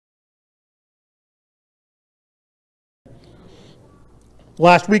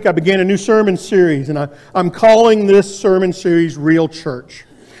Last week I began a new sermon series, and I'm calling this sermon series Real Church.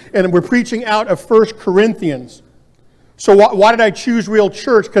 And we're preaching out of 1 Corinthians. So why did I choose Real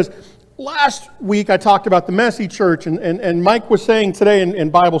Church? Because last week I talked about the messy church, and Mike was saying today in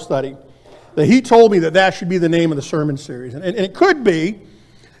Bible study that he told me that should be the name of the sermon series. And it could be,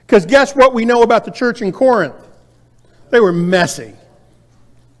 because guess what we know about the church in Corinth? They were messy.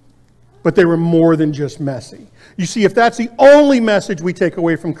 But they were more than just messy. You see, if that's the only message we take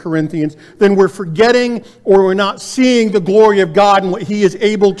away from Corinthians, then we're forgetting or we're not seeing the glory of God and what He is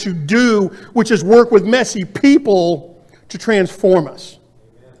able to do, which is work with messy people to transform us.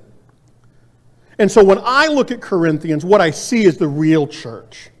 And so when I look at Corinthians, what I see is the real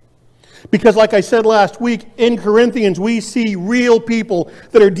church. Because like I said last week, in Corinthians we see real people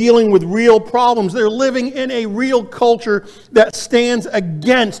that are dealing with real problems. They're living in a real culture that stands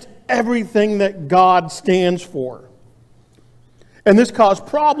against everything that God stands for. And this caused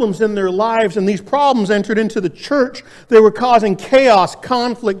problems in their lives, and these problems entered into the church. They were causing chaos,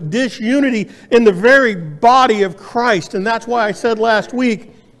 conflict, disunity in the very body of Christ. And that's why I said last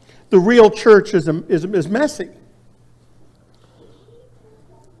week, the real church is messy.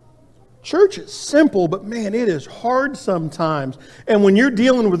 Church is simple, but man, it is hard sometimes. And when you're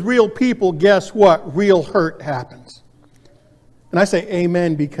dealing with real people, guess what? Real hurt happens. And I say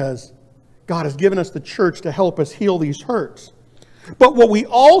amen because God has given us the church to help us heal these hurts. But what we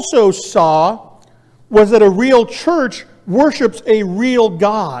also saw was that a real church worships a real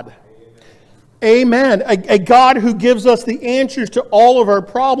God. Amen. A God who gives us the answers to all of our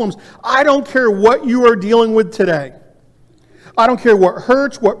problems. I don't care what you are dealing with today. I don't care what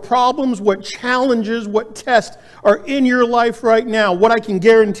hurts, what problems, what challenges, what tests are in your life right now. What I can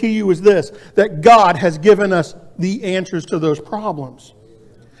guarantee you is this, that God has given us the answers to those problems.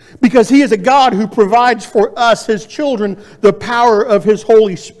 Because He is a God who provides for us, His children, the power of His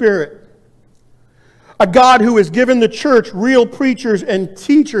Holy Spirit. A God who has given the church real preachers and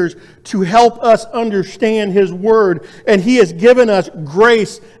teachers to help us understand His Word. And He has given us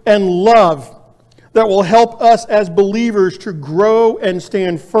grace and love that will help us as believers to grow and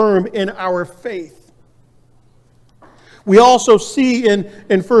stand firm in our faith. We also see in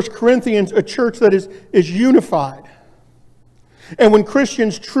 1 Corinthians a church that is unified. And when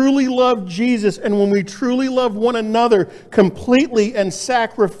Christians truly love Jesus and when we truly love one another completely and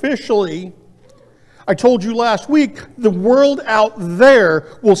sacrificially, I told you last week, the world out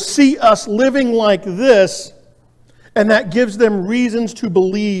there will see us living like this, and that gives them reasons to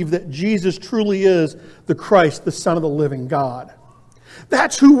believe that Jesus truly is the Christ, the Son of the living God.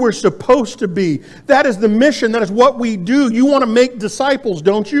 That's who we're supposed to be. That is the mission. That is what we do. You want to make disciples,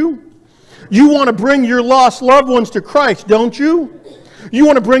 don't you? You want to bring your lost loved ones to Christ, don't you? You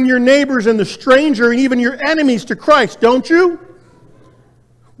want to bring your neighbors and the stranger and even your enemies to Christ, don't you?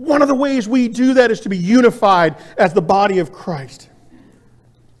 One of the ways we do that is to be unified as the body of Christ.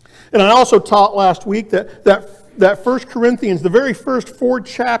 And I also taught last week that 1 Corinthians, the very first 4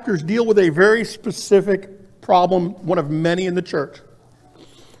 chapters deal with a very specific problem, one of many in the church.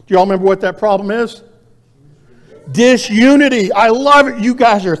 Do you all remember what that problem is? Disunity. I love it. You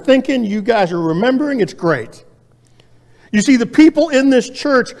guys are thinking, you guys are remembering. It's great. You see, the people in this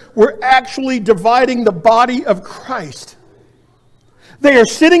church were actually dividing the body of Christ. They are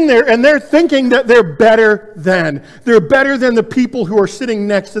sitting there and they're thinking that they're better than. They're better than the people who are sitting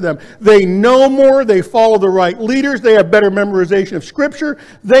next to them. They know more. They follow the right leaders. They have better memorization of Scripture.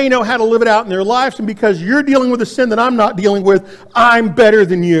 They know how to live it out in their lives. And because you're dealing with a sin that I'm not dealing with, I'm better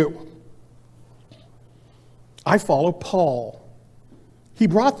than you. I follow Paul. He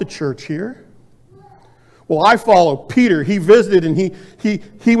brought the church here. Well, I follow Peter. He visited and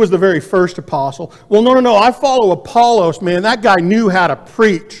he was the very first apostle. Well, no. I follow Apollos, man. That guy knew how to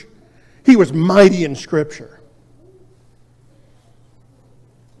preach. He was mighty in Scripture.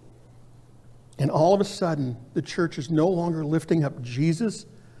 And all of a sudden, the church is no longer lifting up Jesus,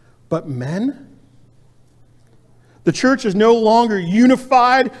 but men. The church is no longer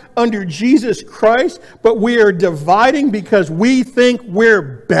unified under Jesus Christ, but we are dividing because we think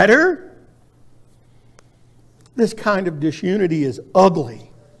we're better. This kind of disunity is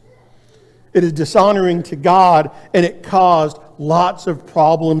ugly. It is dishonoring to God, and it caused lots of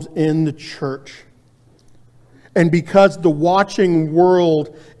problems in the church. And because the watching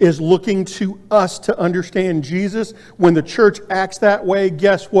world is looking to us to understand Jesus, when the church acts that way,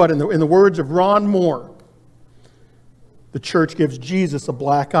 guess what? In the words of Ron Moore, the church gives Jesus a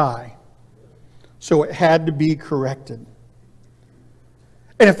black eye. So it had to be corrected.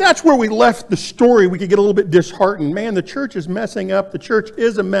 And if that's where we left the story, we could get a little bit disheartened. Man, the church is messing up. The church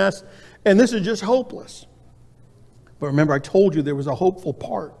is a mess. And this is just hopeless. But remember, I told you there was a hopeful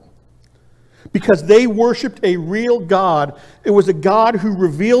part. Because they worshiped a real God. It was a God who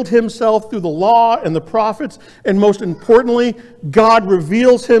revealed himself through the law and the prophets. And most importantly, God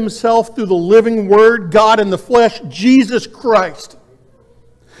reveals himself through the living word, God in the flesh, Jesus Christ.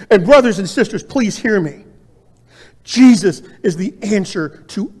 And brothers and sisters, please hear me. Jesus is the answer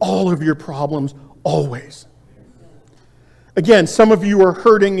to all of your problems, always. Again, some of you are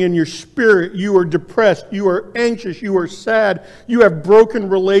hurting in your spirit. You are depressed. You are anxious. You are sad. You have broken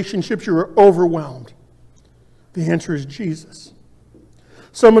relationships. You are overwhelmed. The answer is Jesus.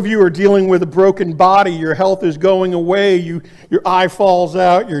 Some of you are dealing with a broken body. Your health is going away. Your eye falls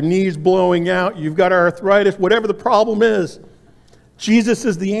out. Your knee's blowing out. You've got arthritis. Whatever the problem is, Jesus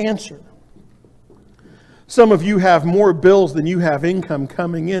is the answer. Some of you have more bills than you have income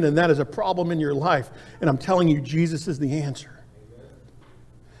coming in, and that is a problem in your life. And I'm telling you, Jesus is the answer.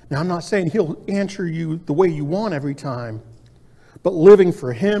 Now, I'm not saying he'll answer you the way you want every time, but living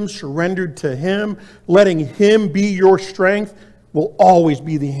for him, surrendered to him, letting him be your strength will always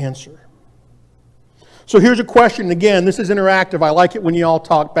be the answer. So here's a question. Again, this is interactive. I like it when you all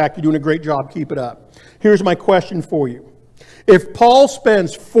talk back. You're doing a great job. Keep it up. Here's my question for you. If Paul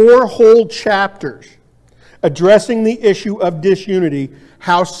spends 4 whole chapters addressing the issue of disunity,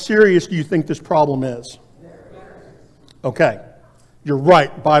 how serious do you think this problem is? Okay. You're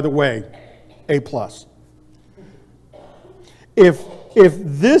right, by the way. A+. If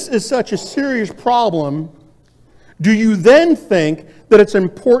this is such a serious problem, do you then think that it's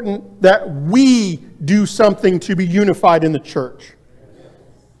important that we do something to be unified in the church?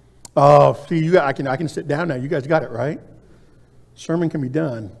 Oh, see, I can sit down now. You guys got it, right? Sermon can be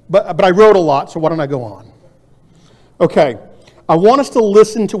done. But I wrote a lot, so why don't I go on? Okay, I want us to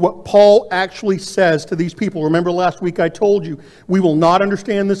listen to what Paul actually says to these people. Remember last week I told you, we will not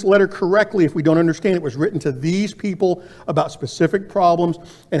understand this letter correctly if we don't understand it was written to these people about specific problems,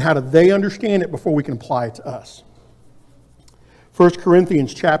 and how do they understand it before we can apply it to us. 1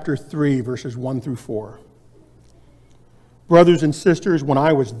 Corinthians chapter 3, verses 1 through 4. Brothers and sisters, when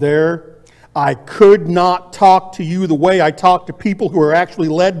I was there, I could not talk to you the way I talk to people who are actually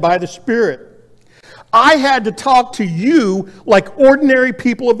led by the Spirit. I had to talk to you like ordinary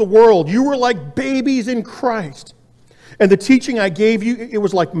people of the world. You were like babies in Christ. And the teaching I gave you, it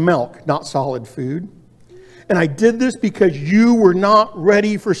was like milk, not solid food. And I did this because you were not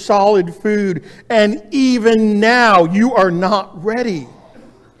ready for solid food. And even now, you are not ready.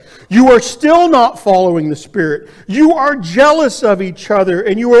 You are still not following the Spirit. You are jealous of each other,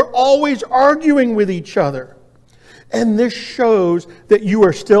 and you are always arguing with each other. And this shows that you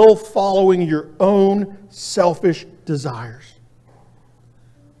are still following your own selfish desires.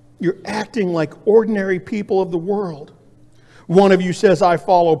 You're acting like ordinary people of the world. One of you says, I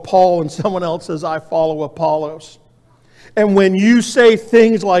follow Paul, and someone else says, I follow Apollos. And when you say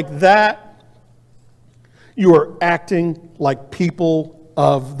things like that, you are acting like people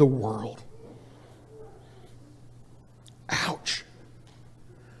of the world. Ouch.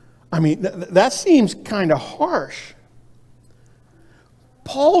 I mean, that seems kind of harsh.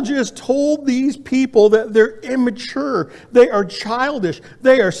 Paul just told these people that they're immature, they are childish,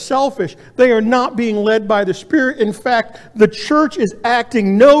 they are selfish, they are not being led by the Spirit. In fact, the church is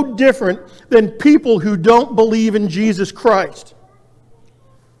acting no different than people who don't believe in Jesus Christ.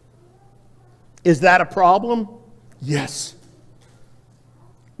 Is that a problem? Yes.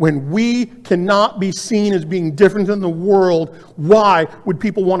 When we cannot be seen as being different than the world, why would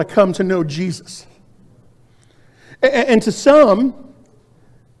people want to come to know Jesus? And to some,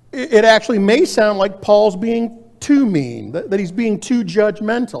 it actually may sound like Paul's being too mean, that he's being too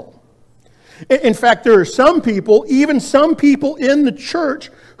judgmental. In fact, there are some people, even some people in the church,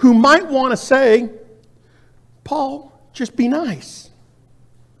 who might want to say, Paul, just be nice.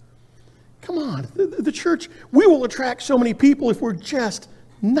 Come on, the church, we will attract so many people if we're just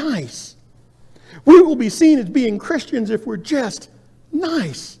nice. We will be seen as being Christians if we're just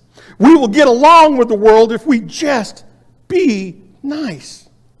nice. We will get along with the world if we just be nice.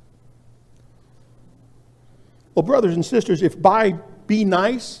 Well, brothers and sisters, if by be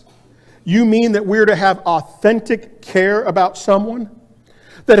nice, you mean that we're to have authentic care about someone,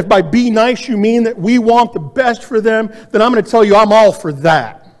 that if by be nice you mean that we want the best for them, then I'm going to tell you I'm all for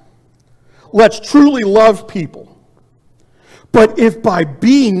that. Let's truly love people. But if by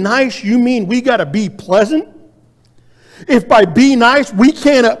be nice you mean we got to be pleasant, if by be nice we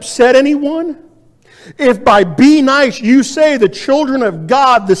can't upset anyone, if by be nice you say the children of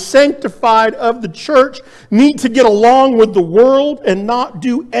God, the sanctified of the church, need to get along with the world and not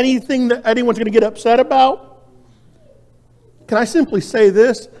do anything that anyone's going to get upset about, can I simply say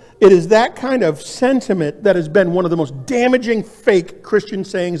this? It is that kind of sentiment that has been one of the most damaging fake Christian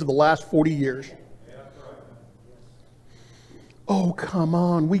sayings of the last 40 years. Oh, come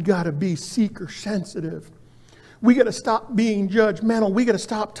on, we got to be seeker sensitive. We got to stop being judgmental. We got to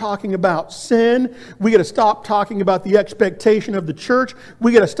stop talking about sin. We got to stop talking about the expectation of the church.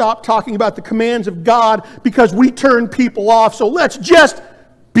 We got to stop talking about the commands of God because we turn people off. So let's just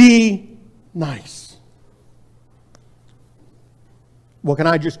be nice. Well, can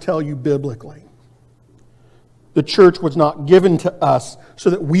I just tell you biblically? The church was not given to us so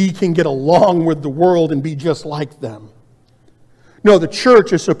that we can get along with the world and be just like them. No, the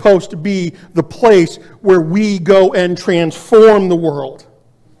church is supposed to be the place where we go and transform the world.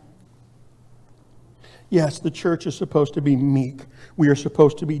 Yes, the church is supposed to be meek. We are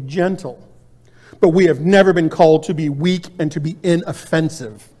supposed to be gentle. But we have never been called to be weak and to be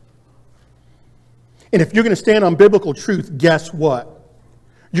inoffensive. And if you're going to stand on biblical truth, guess what?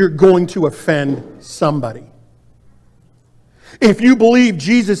 You're going to offend somebody. If you believe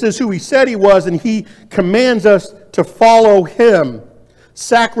Jesus is who He said He was and He commands us to follow Him,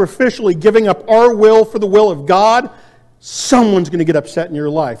 sacrificially giving up our will for the will of God, someone's going to get upset in your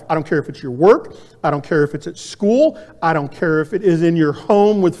life. I don't care if it's your work. I don't care if it's at school. I don't care if it is in your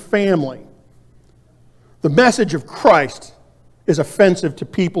home with family. The message of Christ is offensive to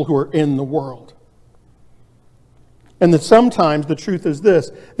people who are in the world. And that sometimes the truth is this,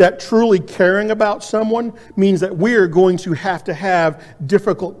 that truly caring about someone means that we're going to have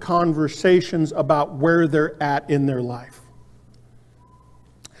difficult conversations about where they're at in their life.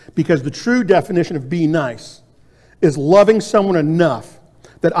 Because the true definition of be nice is loving someone enough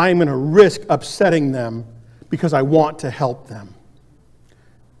that I am going to risk upsetting them because I want to help them.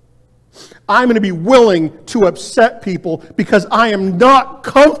 I'm going to be willing to upset people because I am not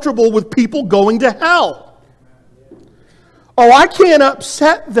comfortable with people going to hell. Oh, I can't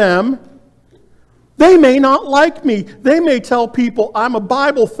upset them. They may not like me. They may tell people I'm a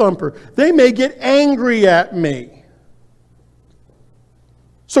Bible thumper. They may get angry at me.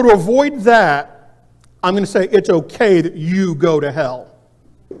 So to avoid that, I'm going to say it's okay that you go to hell.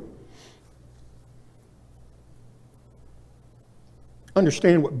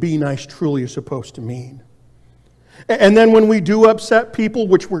 Understand what be nice truly is supposed to mean. And then when we do upset people,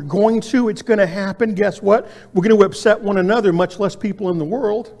 which we're going to, it's going to happen, guess what? We're going to upset one another, much less people in the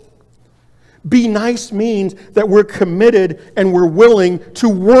world. Be nice means that we're committed and we're willing to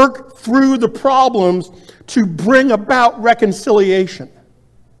work through the problems to bring about reconciliation.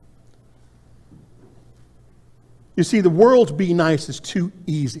 You see, the world's be nice is too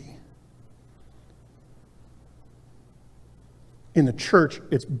easy. In the church,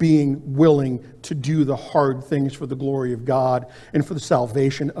 it's being willing to do the hard things for the glory of God and for the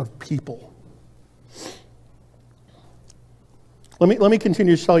salvation of people. Let me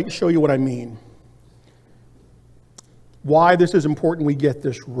continue to show you what I mean. Why this is important we get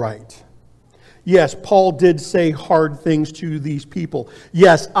this right. Yes, Paul did say hard things to these people.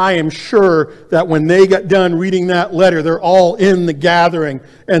 Yes, I am sure that when they got done reading that letter, they're all in the gathering,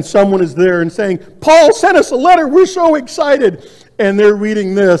 and someone is there and saying, Paul sent us a letter, we're so excited. And they're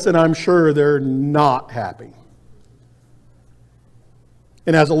reading this, and I'm sure they're not happy.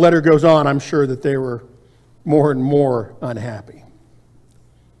 And as the letter goes on, I'm sure that they were more and more unhappy.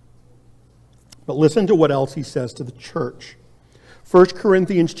 But listen to what else he says to the church. 1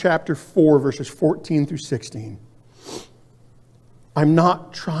 Corinthians chapter 4, verses 14 through 16. I'm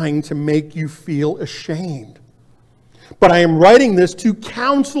not trying to make you feel ashamed, but I am writing this to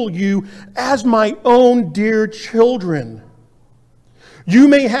counsel you as my own dear children. You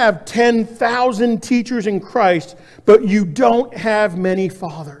may have 10,000 teachers in Christ, but you don't have many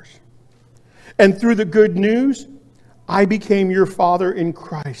fathers. And through the good news, I became your father in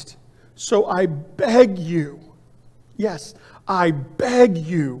Christ. So I beg you, yes, I beg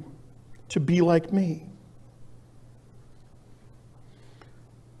you to be like me.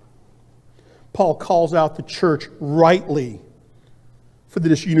 Paul calls out the church rightly for the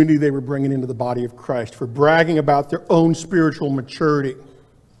disunity they were bringing into the body of Christ, for bragging about their own spiritual maturity,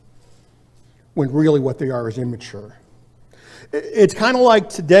 when really what they are is immature. It's kind of like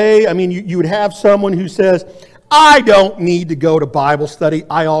today, I mean, you would have someone who says, I don't need to go to Bible study,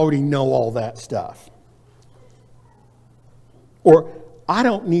 I already know all that stuff. Or, I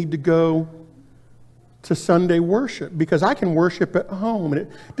don't need to go to Sunday worship because I can worship at home and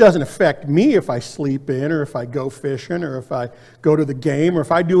it doesn't affect me if I sleep in or if I go fishing or if I go to the game or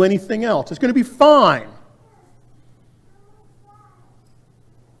if I do anything else. It's going to be fine.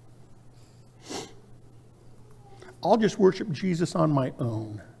 I'll just worship Jesus on my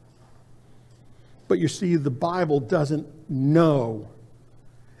own. But you see, the Bible doesn't know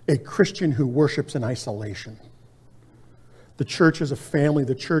a Christian who worships in isolation. The church is a family,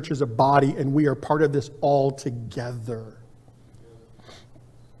 the church is a body, and we are part of this all together.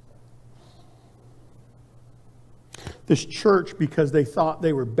 This church, because they thought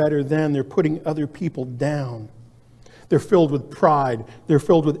they were better than, they're putting other people down. They're filled with pride. They're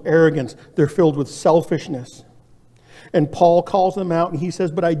filled with arrogance. They're filled with selfishness. And Paul calls them out and he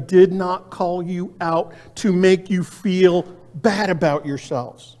says, but I did not call you out to make you feel bad about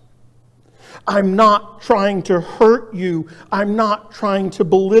yourselves. I'm not trying to hurt you. I'm not trying to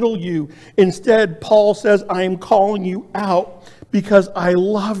belittle you. Instead, Paul says, I am calling you out because I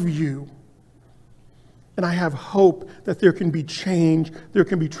love you. And I have hope that there can be change, there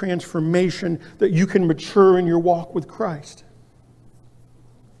can be transformation, that you can mature in your walk with Christ.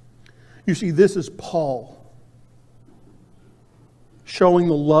 You see, this is Paul showing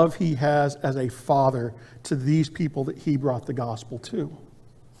the love he has as a father to these people that he brought the gospel to.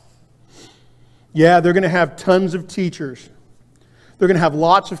 Yeah, they're going to have tons of teachers. They're going to have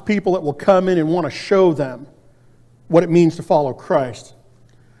lots of people that will come in and want to show them what it means to follow Christ.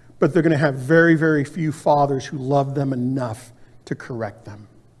 But they're going to have very, very few fathers who love them enough to correct them.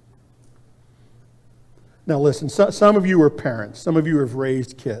 Now listen, some of you are parents. Some of you have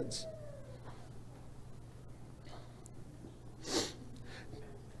raised kids.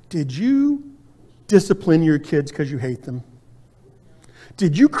 Did you discipline your kids because you hate them?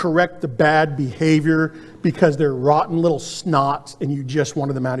 Did you correct the bad behavior because they're rotten little snots and you just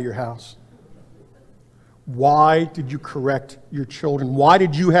wanted them out of your house? Why did you correct your children? Why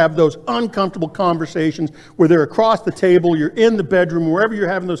did you have those uncomfortable conversations where they're across the table, you're in the bedroom, wherever you're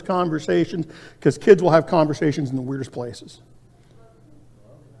having those conversations? Because kids will have conversations in the weirdest places.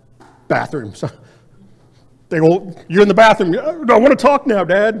 Bathrooms. They will, you're in the bathroom. I want to talk now,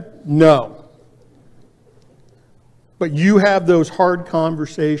 Dad. No. But you have those hard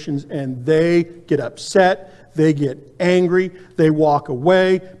conversations and they get upset, they get angry, they walk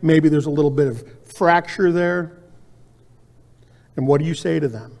away. Maybe there's a little bit of fracture there. And what do you say to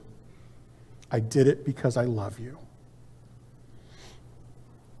them? I did it because I love you.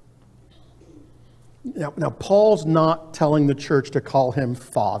 Now, Paul's not telling the church to call him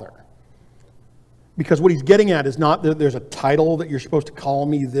Father. Because what he's getting at is not that there's a title that you're supposed to call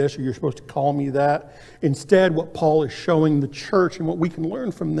me this or you're supposed to call me that. Instead, what Paul is showing the church and what we can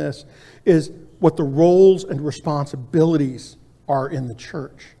learn from this is what the roles and responsibilities are in the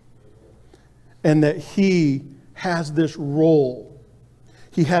church. And that he has this role.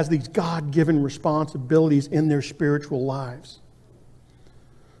 He has these God-given responsibilities in their spiritual lives.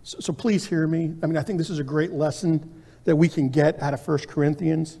 So please hear me. I mean, I think this is a great lesson that we can get out of 1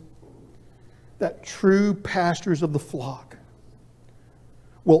 Corinthians. That true pastors of the flock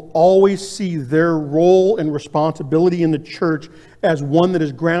will always see their role and responsibility in the church as one that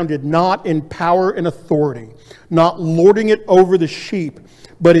is grounded not in power and authority, not lording it over the sheep,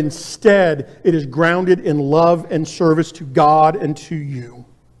 but instead it is grounded in love and service to God and to you.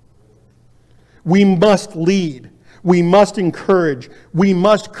 We must lead. We must encourage. We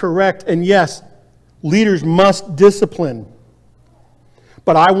must correct. And yes, leaders must discipline.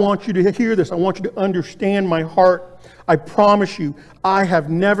 But I want you to hear this. I want you to understand my heart. I promise you, I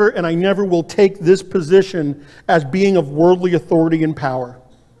have never and I never will take this position as being of worldly authority and power.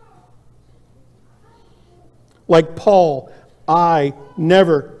 Like Paul, I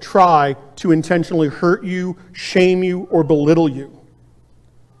never try to intentionally hurt you, shame you, or belittle you.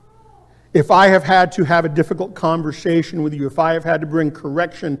 If I have had to have a difficult conversation with you, if I have had to bring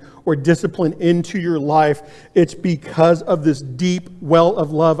correction or discipline into your life, it's because of this deep well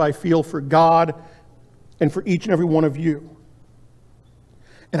of love I feel for God and for each and every one of you.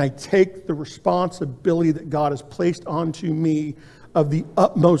 And I take the responsibility that God has placed onto me of the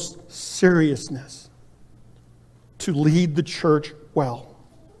utmost seriousness to lead the church well.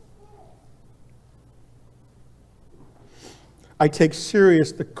 I take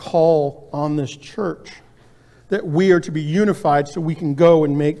serious the call on this church that we are to be unified so we can go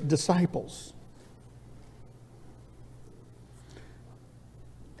and make disciples.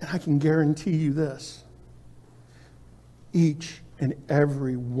 And I can guarantee you this. Each and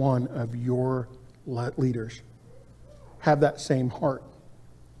every one of your leaders have that same heart.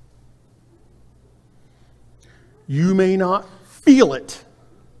 You may not feel it,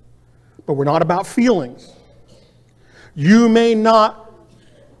 but we're not about feelings. You may not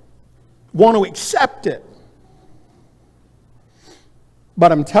want to accept it.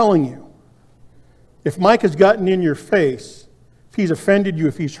 But I'm telling you, if Mike has gotten in your face, if he's offended you,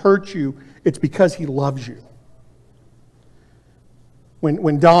 if he's hurt you, it's because he loves you.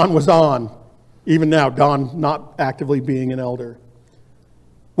 When Don was on, even now, Don not actively being an elder,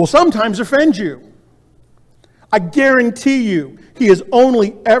 will sometimes offend you. I guarantee you, he has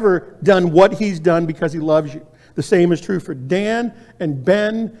only ever done what he's done because he loves you. The same is true for Dan and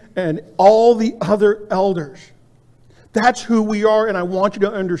Ben and all the other elders. That's who we are, and I want you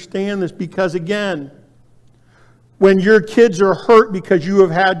to understand this because, again, when your kids are hurt because you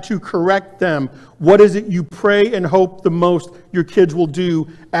have had to correct them, what is it you pray and hope the most your kids will do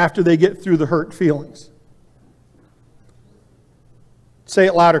after they get through the hurt feelings? Say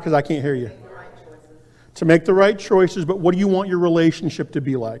it louder because I can't hear you. To make the right choices, but what do you want your relationship to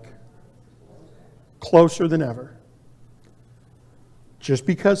be like? Closer than ever. Just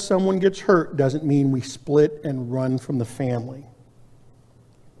because someone gets hurt doesn't mean we split and run from the family.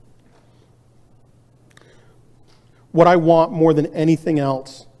 What I want more than anything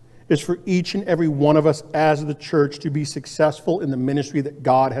else is for each and every one of us as the church to be successful in the ministry that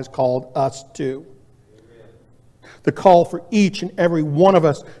God has called us to. The call for each and every one of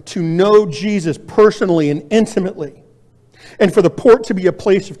us to know Jesus personally and intimately. And for the port to be a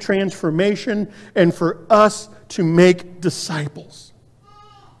place of transformation and for us to make disciples.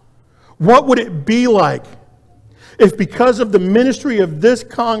 What would it be like if because of the ministry of this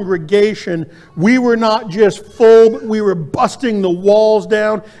congregation, we were not just full, but we were busting the walls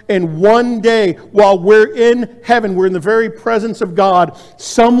down, and one day, while we're in heaven, we're in the very presence of God,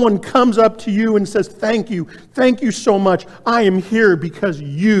 someone comes up to you and says, thank you so much. I am here because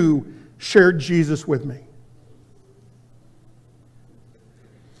you shared Jesus with me.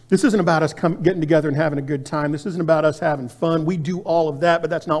 This isn't about us getting together and having a good time. This isn't about us having fun. We do all of that, but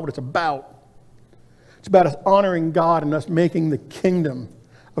that's not what it's about. It's about us honoring God and us making the kingdom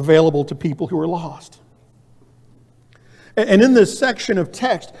available to people who are lost. And in this section of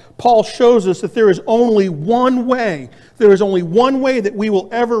text, Paul shows us that there is only one way. There is only one way that we will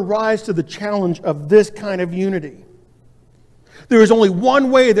ever rise to the challenge of this kind of unity. There is only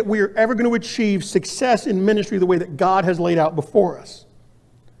one way that we are ever going to achieve success in ministry the way that God has laid out before us.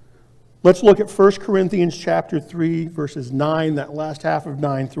 Let's look at 1 Corinthians chapter 3, verses 9, that last half of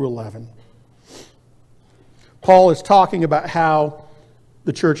 9 through 11. Paul is talking about how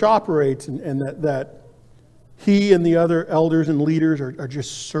the church operates and that he and the other elders and leaders are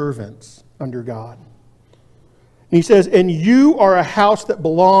just servants under God. And he says, and you are a house that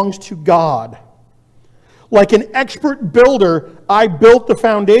belongs to God. Like an expert builder, I built the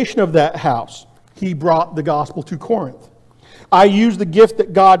foundation of that house. He brought the gospel to Corinth. I used the gift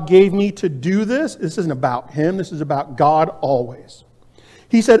that God gave me to do this. This isn't about him. This is about God always.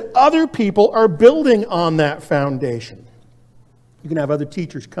 He said other people are building on that foundation. You can have other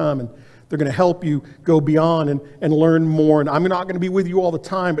teachers come and they're going to help you go beyond and learn more. And I'm not going to be with you all the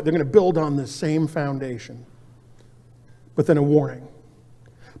time, but they're going to build on this same foundation. But then a warning.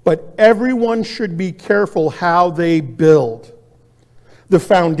 But everyone should be careful how they build. The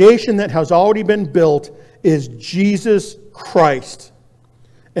foundation that has already been built is Jesus Christ,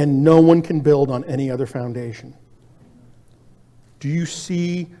 and no one can build on any other foundation. Do you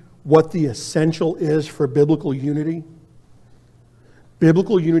see what the essential is for biblical unity?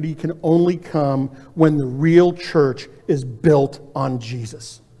 Biblical unity can only come when the real church is built on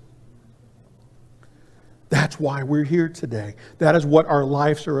Jesus. That's why we're here today. That is what our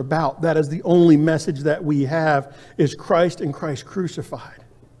lives are about. That is the only message that we have, is Christ and Christ crucified.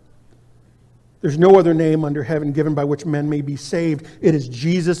 There's no other name under heaven given by which men may be saved. It is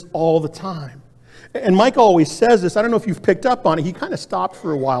Jesus all the time. And Mike always says this. I don't know if you've picked up on it. He kind of stopped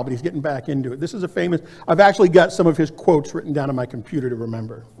for a while, but he's getting back into it. This is a famous... I've actually got some of his quotes written down on my computer to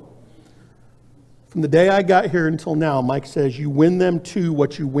remember. From the day I got here until now, Mike says, you win them to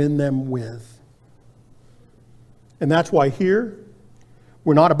what you win them with. And that's why here,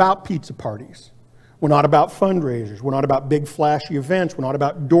 we're not about pizza parties. We're not about fundraisers. We're not about big flashy events. We're not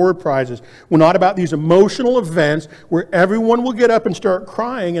about door prizes. We're not about these emotional events where everyone will get up and start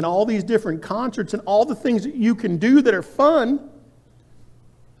crying and all these different concerts and all the things that you can do that are fun.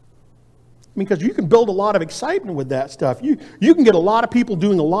 Because you can build a lot of excitement with that stuff. You can get a lot of people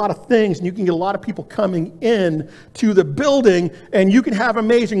doing a lot of things, and you can get a lot of people coming in to the building, and you can have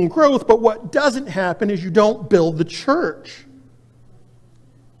amazing growth, but what doesn't happen is you don't build the church.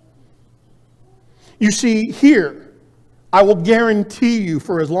 You see, here, I will guarantee you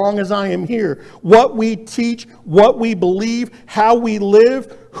for as long as I am here, what we teach, what we believe, how we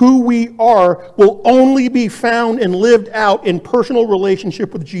live, who we are, will only be found and lived out in personal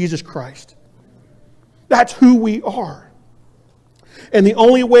relationship with Jesus Christ. That's who we are. And the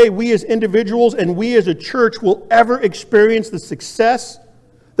only way we as individuals and we as a church will ever experience the success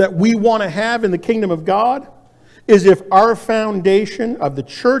that we want to have in the kingdom of God is if our foundation of the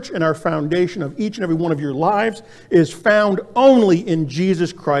church and our foundation of each and every one of your lives is found only in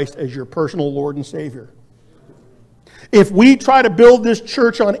Jesus Christ as your personal Lord and Savior. If we try to build this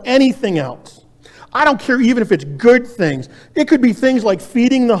church on anything else, I don't care even if it's good things. It could be things like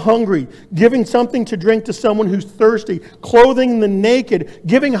feeding the hungry, giving something to drink to someone who's thirsty, clothing the naked,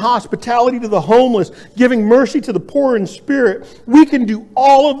 giving hospitality to the homeless, giving mercy to the poor in spirit. We can do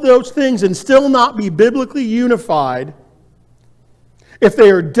all of those things and still not be biblically unified if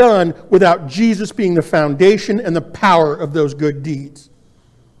they are done without Jesus being the foundation and the power of those good deeds.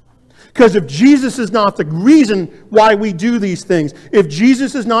 Because if Jesus is not the reason why we do these things, if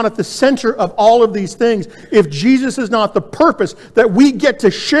Jesus is not at the center of all of these things, if Jesus is not the purpose that we get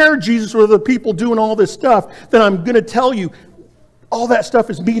to share Jesus with other people doing all this stuff, then I'm going to tell you, all that stuff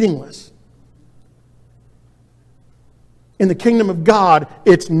is meaningless. In the kingdom of God,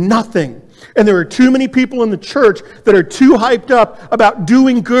 it's nothing. And there are too many people in the church that are too hyped up about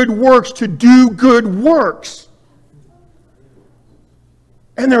doing good works to do good works.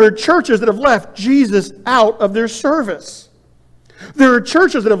 And there are churches that have left Jesus out of their service. There are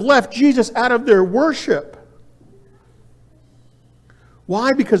churches that have left Jesus out of their worship.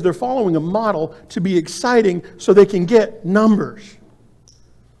 Why? Because they're following a model to be exciting so they can get numbers.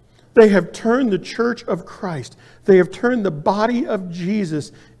 They have turned the church of Christ, they have turned the body of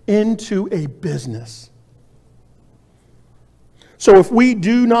Jesus into a business. So if we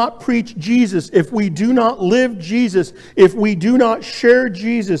do not preach Jesus, if we do not live Jesus, if we do not share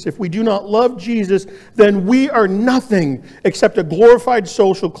Jesus, if we do not love Jesus, then we are nothing except a glorified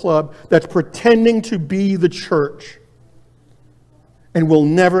social club that's pretending to be the church. And we'll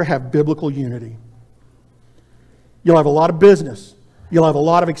never have biblical unity. You'll have a lot of business. You'll have a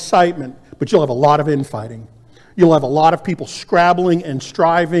lot of excitement, but you'll have a lot of infighting. You'll have a lot of people scrabbling and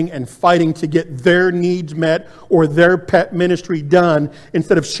striving and fighting to get their needs met or their pet ministry done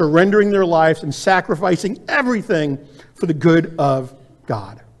instead of surrendering their lives and sacrificing everything for the good of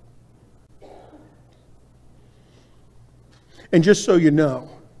God. And just so you know,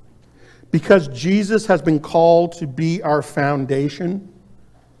 because Jesus has been called to be our foundation,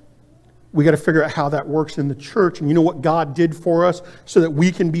 we got to figure out how that works in the church. And you know what God did for us so that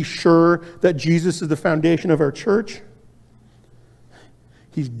we can be sure that Jesus is the foundation of our church?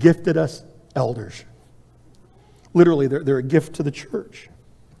 He's gifted us elders. Literally, they're a gift to the church.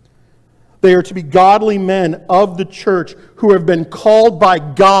 They are to be godly men of the church who have been called by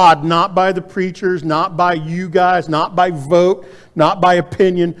God, not by the preachers, not by you guys, not by vote, not by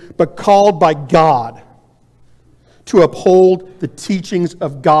opinion, but called by God, to uphold the teachings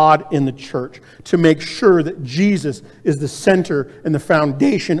of God in the church, to make sure that Jesus is the center and the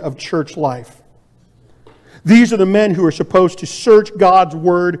foundation of church life. These are the men who are supposed to search God's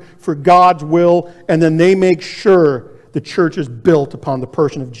word for God's will, and then they make sure the church is built upon the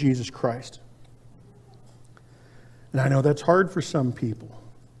person of Jesus Christ. And I know that's hard for some people.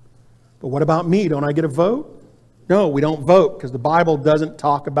 But what about me? Don't I get a vote? No, we don't vote because the Bible doesn't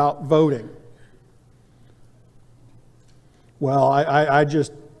talk about voting. Well,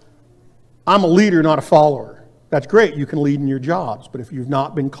 I'm a leader, not a follower. That's great. You can lead in your jobs. But if you've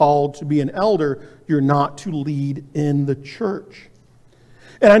not been called to be an elder, you're not to lead in the church.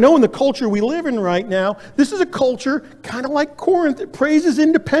 And I know in the culture we live in right now, this is a culture kind of like Corinth that praises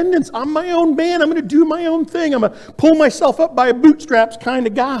independence. I'm my own man. I'm going to do my own thing. I'm going to pull myself up by bootstraps kind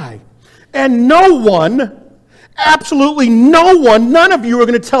of guy. And no one, absolutely no one, none of you are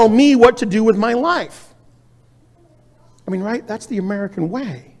going to tell me what to do with my life. I mean, right? That's the American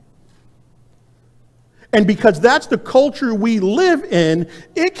way. And because that's the culture we live in,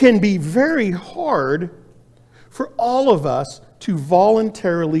 it can be very hard for all of us to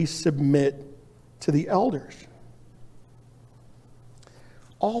voluntarily submit to the elders.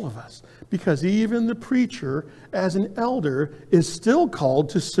 All of us. Because even the preacher, as an elder, is still called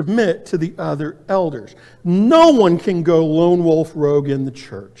to submit to the other elders. No one can go lone wolf rogue in the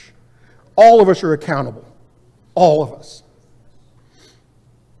church. All of us are accountable. All of us.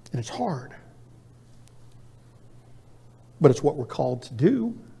 And it's hard. But it's what we're called to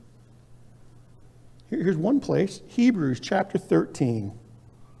do. Here's one place, Hebrews chapter 13.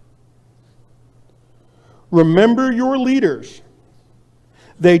 Remember your leaders.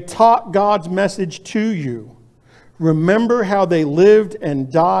 They taught God's message to you. Remember how they lived and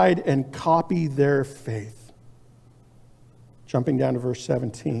died and copy their faith. Jumping down to verse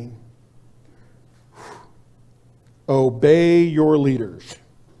 17. Obey your leaders.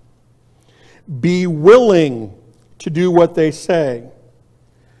 Be willing to do what they say.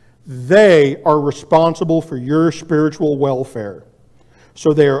 They are responsible for your spiritual welfare,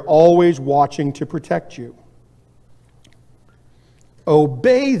 so they are always watching to protect you.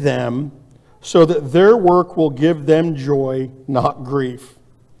 Obey them so that their work will give them joy, not grief.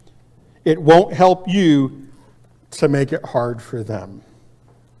 It won't help you to make it hard for them.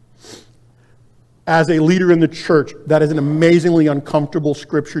 As a leader in the church, that is an amazingly uncomfortable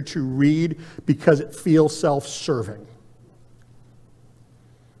scripture to read because it feels self-serving.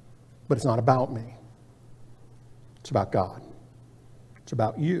 But it's not about me. It's about God. It's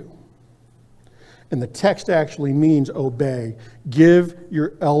about you. And the text actually means obey. Give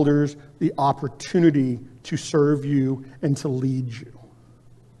your elders the opportunity to serve you and to lead you.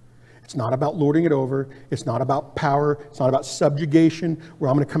 It's not about lording it over. It's not about power. It's not about subjugation, where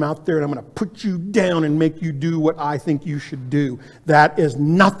I'm going to come out there and I'm going to put you down and make you do what I think you should do. That is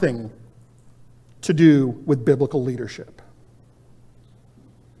nothing to do with biblical leadership.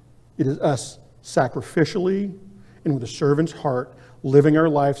 It is us sacrificially and with a servant's heart living our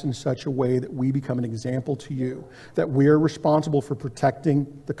lives in such a way that we become an example to you, that we are responsible for protecting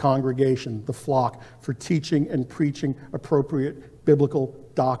the congregation, the flock, for teaching and preaching appropriate biblical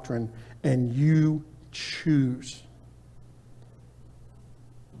doctrine, and you choose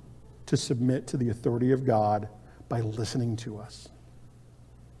to submit to the authority of God by listening to us.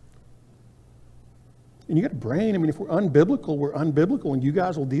 And you got a brain. I mean, if we're unbiblical, and you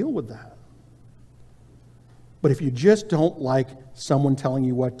guys will deal with that. But if you just don't like someone telling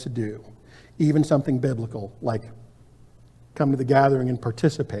you what to do, even something biblical, like come to the gathering and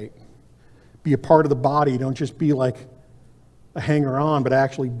participate, be a part of the body, don't just be like a hanger-on, but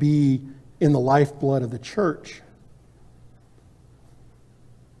actually be in the lifeblood of the church.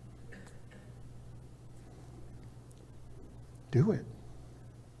 Do it.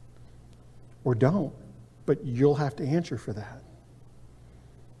 Or don't. But you'll have to answer for that.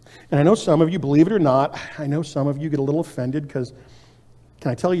 And I know some of you, believe it or not, I know some of you get a little offended because,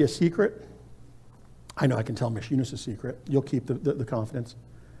 can I tell you a secret? I know I can tell Miss Eunice a secret. You'll keep the confidence.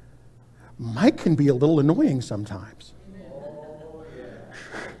 Mike can be a little annoying sometimes.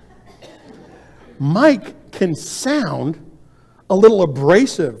 Mike can sound a little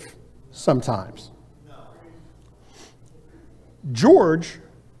abrasive sometimes. George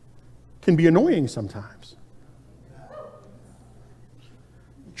can be annoying sometimes.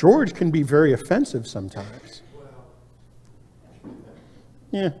 George can be very offensive sometimes.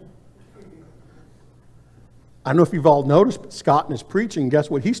 Yeah. I don't know if you've all noticed, but Scott in his preaching, guess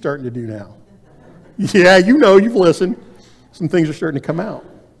what he's starting to do now? Yeah, you know, you've listened. Some things are starting to come out.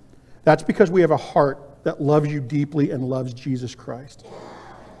 That's because we have a heart that loves you deeply and loves Jesus Christ.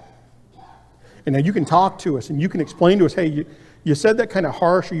 And now you can talk to us and you can explain to us, hey, you said that kind of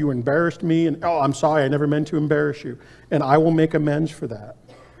harsh, or you embarrassed me, and oh, I'm sorry, I never meant to embarrass you. And I will make amends for that.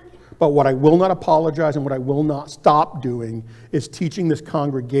 But what I will not apologize and what I will not stop doing is teaching this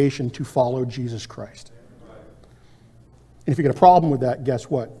congregation to follow Jesus Christ. And if you get a problem with that, guess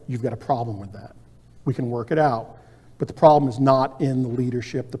what? You've got a problem with that. We can work it out. But the problem is not in the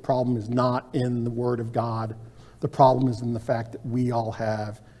leadership. The problem is not in the Word of God. The problem is in the fact that we all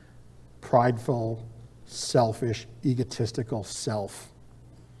have prideful, selfish, egotistical self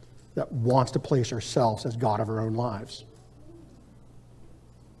that wants to place ourselves as God of our own lives.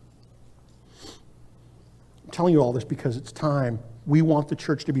 I'm telling you all this because it's time. We want the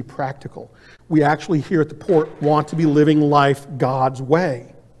church to be practical. We actually here at the Port want to be living life God's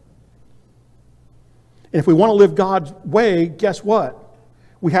way. And if we want to live God's way, guess what?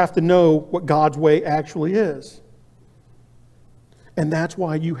 We have to know what God's way actually is. And that's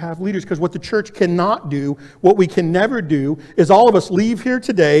why you have leaders. Because what the church cannot do, what we can never do, is all of us leave here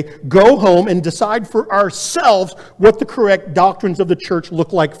today, go home, and decide for ourselves what the correct doctrines of the church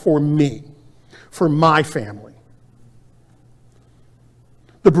look like for me, for my family.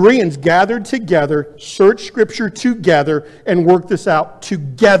 The Bereans gathered together, searched Scripture together, and worked this out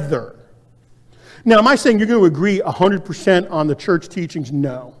together. Now, am I saying you're going to agree 100% on the church teachings?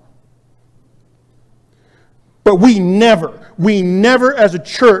 No. But we never as a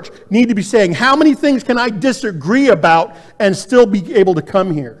church need to be saying, how many things can I disagree about and still be able to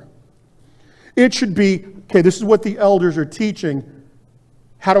come here? It should be, okay, this is what the elders are teaching.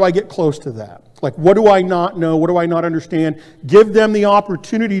 How do I get close to that? Like, what do I not know? What do I not understand? Give them the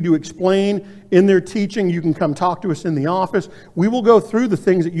opportunity to explain in their teaching. You can come talk to us in the office. We will go through the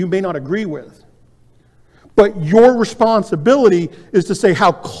things that you may not agree with. But your responsibility is to say,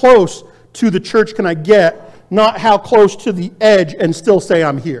 how close to the church can I get? Not how close to the edge and still say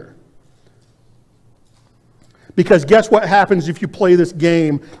I'm here. Because guess what happens if you play this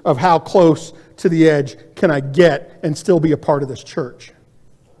game of how close to the edge can I get and still be a part of this church?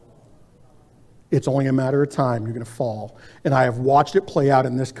 It's only a matter of time. You're going to fall. And I have watched it play out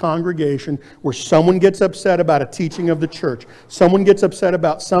in this congregation where someone gets upset about a teaching of the church. Someone gets upset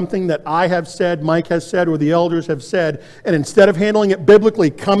about something that I have said, Mike has said, or the elders have said. And instead of handling it biblically,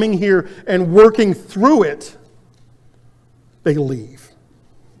 coming here and working through it, they leave.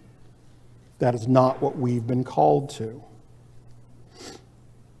 That is not what we've been called to.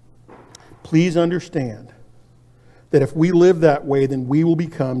 Please understand that if we live that way, then we will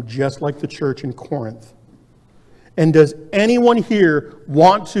become just like the church in Corinth. And does anyone here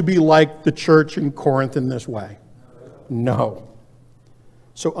want to be like the church in Corinth in this way? No.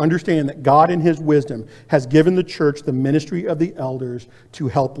 So understand that God in His wisdom has given the church the ministry of the elders to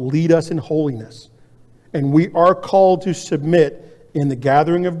help lead us in holiness. And we are called to submit in the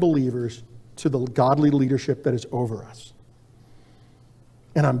gathering of believers to the godly leadership that is over us.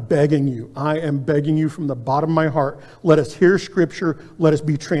 And I'm begging you, I am begging you from the bottom of my heart, let us hear Scripture, let us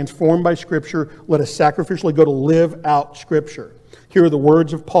be transformed by Scripture, let us sacrificially go to live out Scripture. Here are the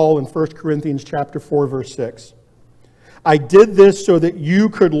words of Paul in 1 Corinthians chapter 4, verse 6. I did this so that you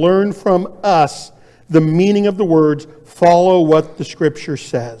could learn from us the meaning of the words, follow what the Scripture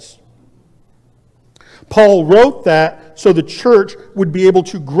says. Paul wrote that so the church would be able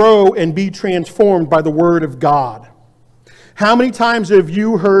to grow and be transformed by the Word of God. How many times have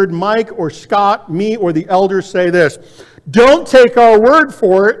you heard Mike or Scott, me, or the elders say this? Don't take our word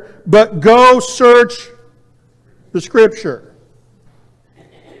for it, but go search the Scripture.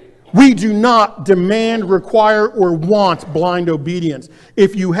 We do not demand, require, or want blind obedience.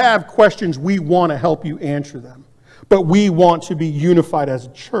 If you have questions, we want to help you answer them. But we want to be unified as a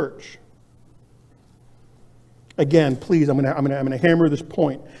church. Again, please, I'm going to hammer this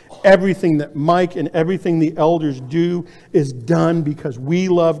point. Everything that Mike and everything the elders do is done because we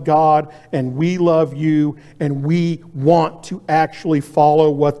love God and we love you and we want to actually follow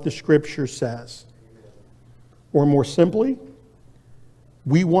what the Scripture says. Or more simply,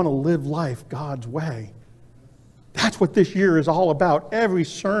 we want to live life God's way. That's what this year is all about. Every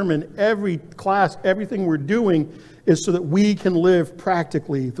sermon, every class, everything we're doing is so that we can live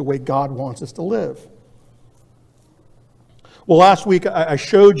practically the way God wants us to live. Well, last week I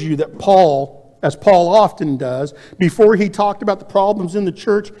showed you that Paul, as Paul often does, before he talked about the problems in the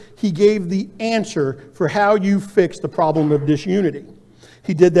church, he gave the answer for how you fix the problem of disunity.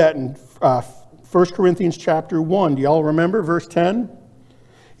 He did that in 1 Corinthians chapter 1. Do y'all remember verse 10?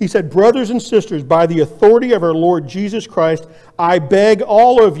 He said, brothers and sisters, by the authority of our Lord Jesus Christ, I beg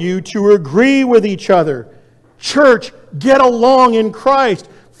all of you to agree with each other. Church, get along in Christ.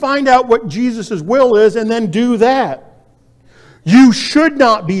 Find out what Jesus' will is and then do that. You should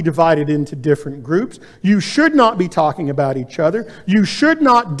not be divided into different groups. You should not be talking about each other. You should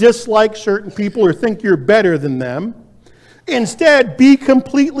not dislike certain people or think you're better than them. Instead, be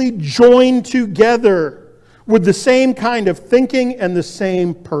completely joined together with the same kind of thinking and the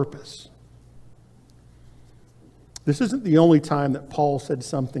same purpose. This isn't the only time that Paul said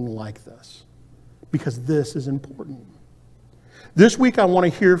something like this, because this is important. This week I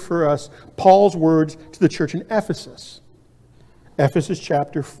want to hear for us Paul's words to the church in Ephesus. Ephesus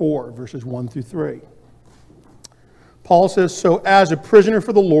chapter 4, verses 1 through 3. Paul says, so as a prisoner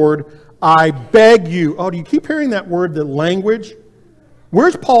for the Lord, I beg you. Oh, do you keep hearing that word, the language?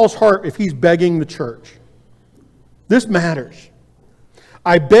 Where's Paul's heart if he's begging the church? This matters.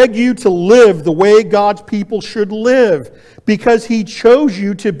 I beg you to live the way God's people should live because He chose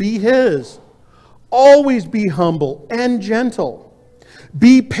you to be His. Always be humble and gentle.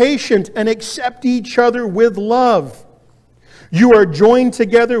 Be patient and accept each other with love. You are joined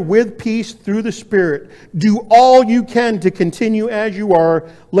together with peace through the Spirit. Do all you can to continue as you are,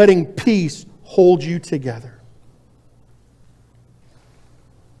 letting peace hold you together.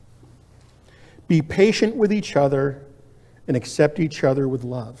 Be patient with each other and accept each other with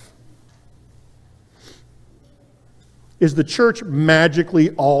love. Is the church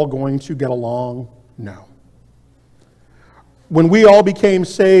magically all going to get along? No. When we all became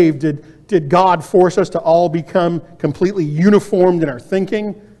saved, did God force us to all become completely uniformed in our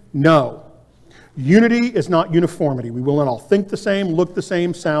thinking? No. Unity is not uniformity. We will not all think the same, look the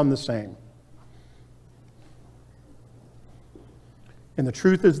same, sound the same. And the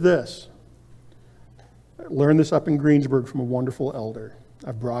truth is this. I learned this up in Greensburg from a wonderful elder.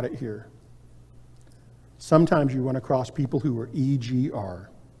 I've brought it here. Sometimes you run across people who are EGR.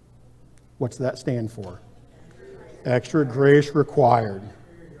 What's that stand for? Extra grace required.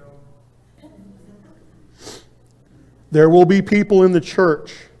 There will be people in the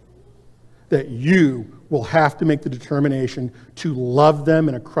church that you will have to make the determination to love them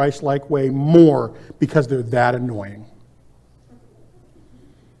in a Christ-like way more because they're that annoying.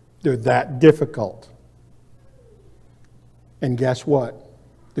 They're that difficult. And guess what?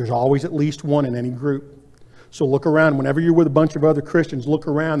 There's always at least one in any group. So look around. Whenever you're with a bunch of other Christians, look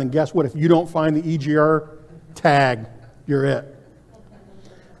around, and guess what? If you don't find the EGR tag, you're it.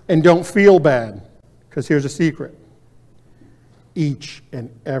 And don't feel bad, because here's a secret. Each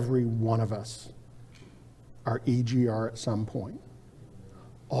and every one of us are EGR at some point.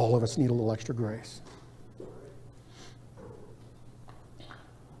 All of us need a little extra grace.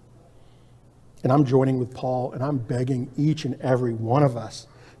 And I'm joining with Paul, and I'm begging each and every one of us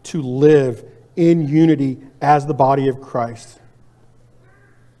to live in unity as the body of Christ.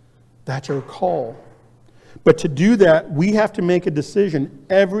 That's our call. But to do that, we have to make a decision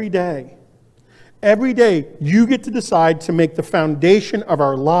every day. Every day, you get to decide to make the foundation of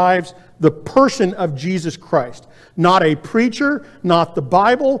our lives the person of Jesus Christ. Not a preacher, not the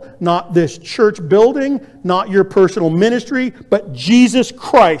Bible, not this church building, not your personal ministry, but Jesus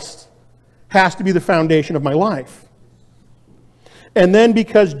Christ has to be the foundation of my life. And then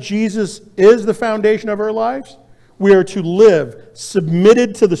because Jesus is the foundation of our lives, we are to live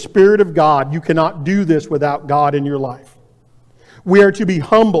submitted to the Spirit of God. You cannot do this without God in your life. We are to be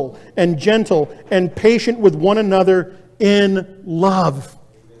humble and gentle and patient with one another in love.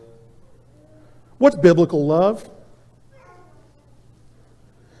 What's biblical love?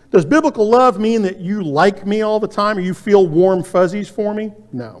 Does biblical love mean that you like me all the time or you feel warm fuzzies for me?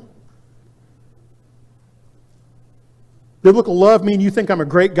 No. Biblical love mean you think I'm a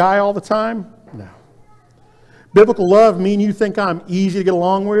great guy all the time? No. Biblical love mean you think I'm easy to get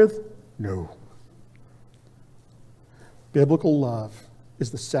along with? No. Biblical love is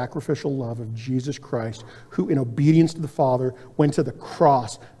the sacrificial love of Jesus Christ, who in obedience to the Father went to the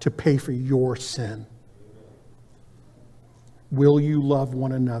cross to pay for your sin. Will you love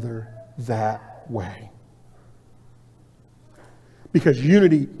one another that way? Because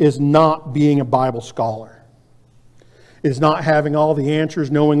unity is not being a Bible scholar. It is not having all the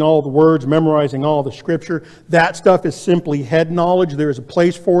answers, knowing all the words, memorizing all the scripture. That stuff is simply head knowledge. There is a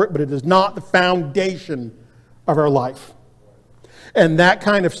place for it, but it is not the foundation of our life. And that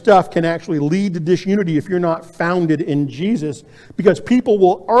kind of stuff can actually lead to disunity if you're not founded in Jesus, because people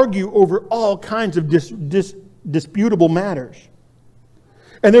will argue over all kinds of disputable matters.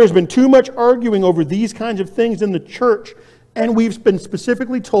 And there's been too much arguing over these kinds of things in the church, and we've been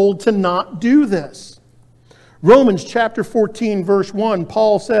specifically told to not do this. Romans chapter 14, verse 1,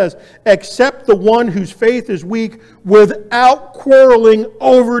 Paul says, "Accept the one whose faith is weak without quarreling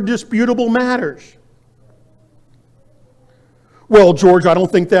over disputable matters." Well, George, I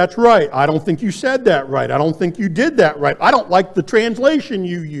don't think that's right. I don't think you said that right. I don't think you did that right. I don't like the translation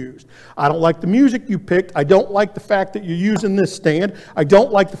you used. I don't like the music you picked. I don't like the fact that you're using this stand. I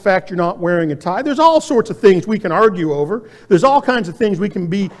don't like the fact you're not wearing a tie. There's all sorts of things we can argue over. There's all kinds of things we can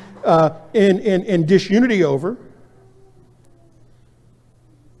be in disunity over.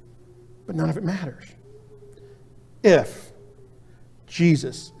 But none of it matters if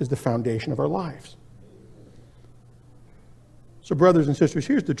Jesus is the foundation of our lives. So, brothers and sisters,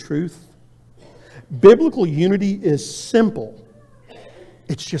 here's the truth. Biblical unity is simple.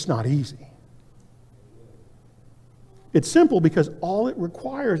 It's just not easy. It's simple because all it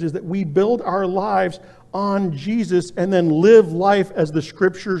requires is that we build our lives on Jesus and then live life as the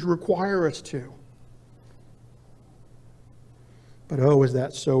Scriptures require us to. But oh, is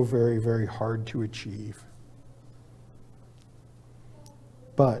that so very, very hard to achieve.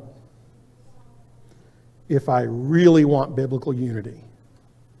 But if I really want biblical unity,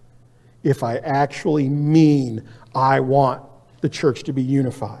 if I actually mean I want the church to be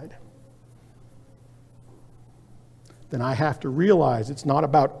unified, then I have to realize it's not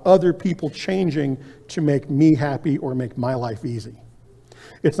about other people changing to make me happy or make my life easy.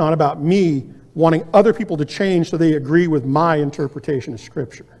 It's not about me wanting other people to change so they agree with my interpretation of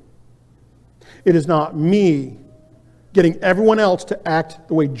Scripture. It is not me getting everyone else to act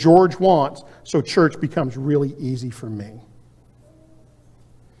the way George wants so church becomes really easy for me.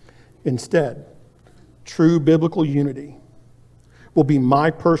 Instead, true biblical unity will be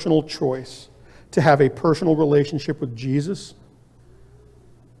my personal choice to have a personal relationship with Jesus,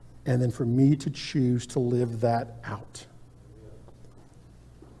 and then for me to choose to live that out.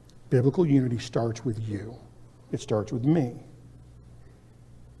 Biblical unity starts with you. It starts with me.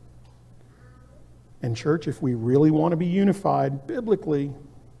 And church, if we really want to be unified biblically,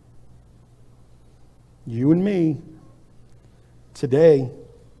 you and me, today,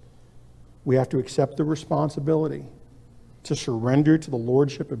 we have to accept the responsibility to surrender to the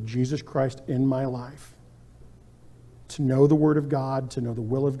lordship of Jesus Christ in my life, to know the Word of God, to know the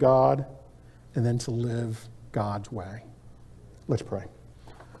will of God, and then to live God's way. Let's pray.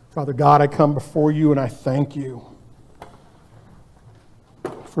 Father God, I come before you and I thank you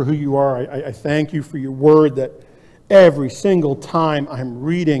for who you are. I thank you for your word that every single time I'm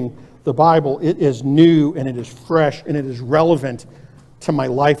reading the Bible, it is new and it is fresh and it is relevant to my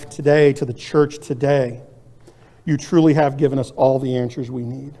life today, to the church today. You truly have given us all the answers we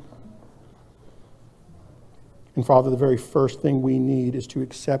need. And Father, the very first thing we need is to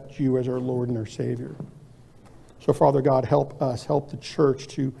accept you as our Lord and our Savior. So Father God, help us, help the church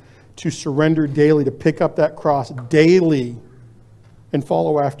to surrender daily, to pick up that cross daily and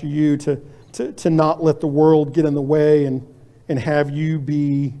follow after you, to not let the world get in the way and have you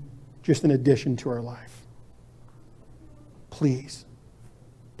be just an addition to our life. Please,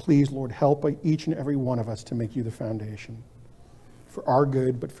 Lord, help each and every one of us to make you the foundation for our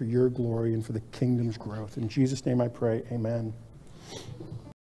good, but for your glory and for the kingdom's growth. In Jesus' name I pray, amen.